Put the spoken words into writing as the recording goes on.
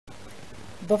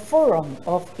The Forum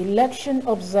of Election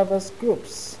Observers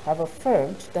Groups have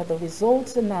affirmed that the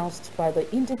results announced by the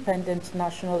Independent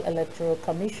National Electoral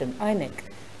Commission, Inec,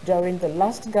 during the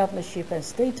last governorship and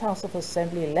State House of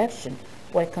Assembly election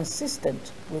were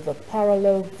consistent with the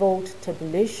parallel vote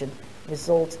tabulation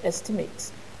result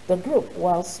estimates. The group,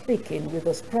 while speaking with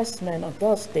the pressmen on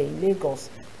Thursday in Lagos,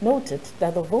 noted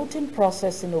that the voting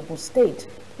process in Ogun State,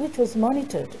 which was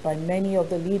monitored by many of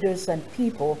the leaders and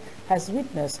people, has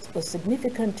witnessed a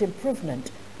significant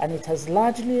improvement, and it has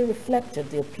largely reflected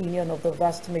the opinion of the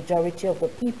vast majority of the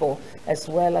people, as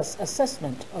well as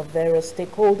assessment of various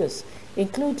stakeholders,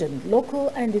 including local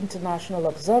and international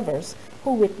observers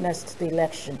who witnessed the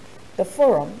election. The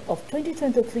Forum of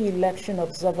 2023 Election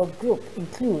Observer Group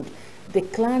include the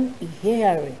Clan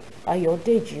Iheare,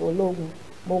 Ayodeji Ologun,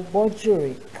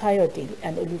 Mogbojuri, Kayode,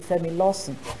 and Olufemi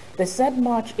Lawson. They said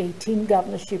March 18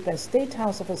 governorship and State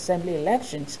House of Assembly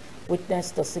elections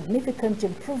witnessed a significant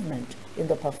improvement in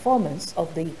the performance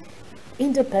of the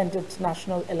Independent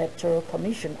National Electoral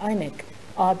Commission, INEC,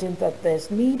 adding that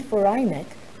there's need for INEC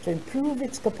to improve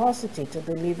its capacity to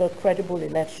deliver credible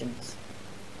elections.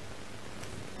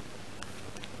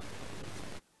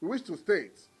 We wish to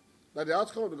state that the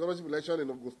outcome of the governorship election in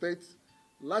Ogun State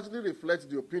largely reflects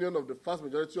the opinion of the vast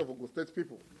majority of Ogun State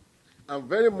people and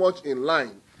very much in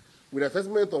line with the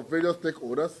assessment of various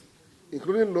stakeholders,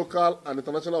 including local and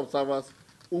international observers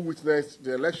who witnessed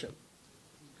the election.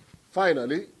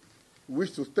 Finally, we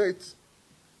wish to state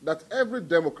that every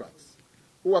Democrat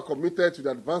who are committed to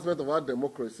the advancement of our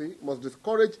democracy must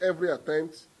discourage every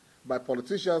attempt by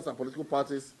politicians and political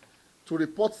parties to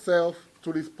report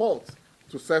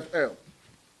to self-help.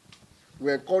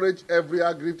 We encourage every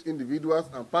aggrieved individuals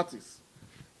and parties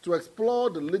to explore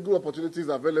the legal opportunities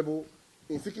available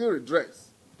in seeking redress,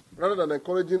 rather than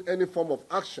encouraging any form of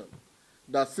action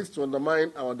that seeks to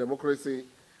undermine our democracy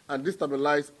and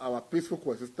destabilize our peaceful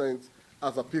coexistence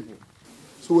as a people.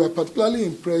 So we are particularly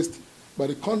impressed by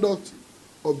the conduct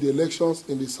of the elections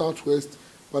in the Southwest,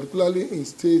 particularly in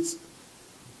states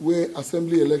where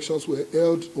assembly elections were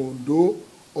held in Ondo,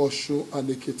 Osun, and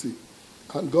Ekiti,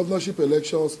 and governorship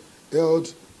elections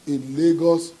held in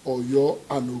Lagos, Oyo,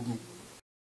 and Ogun.